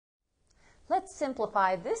let's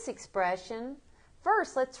simplify this expression.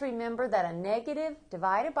 First, let's remember that a negative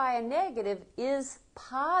divided by a negative is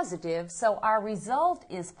positive, so our result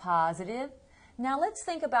is positive. Now let's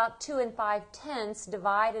think about 2 5/10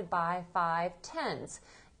 divided by 5/10.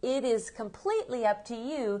 It is completely up to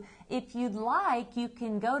you. If you'd like, you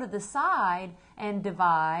can go to the side and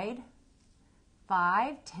divide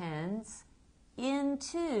 5/10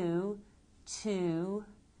 into 2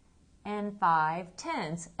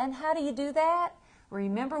 5/10. And how do you do that?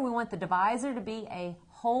 Remember, we want the divisor to be a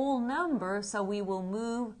whole number, so we will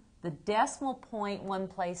move the decimal point one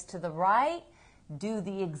place to the right, do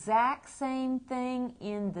the exact same thing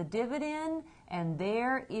in the dividend, and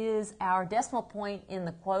there is our decimal point in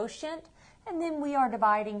the quotient. And then we are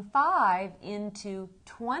dividing 5 into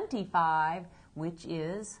 25, which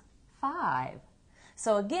is 5.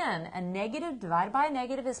 So again, a negative divided by a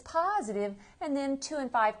negative is positive, and then 2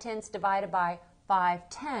 5/10 divided by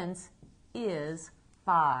 5/10 is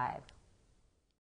 5.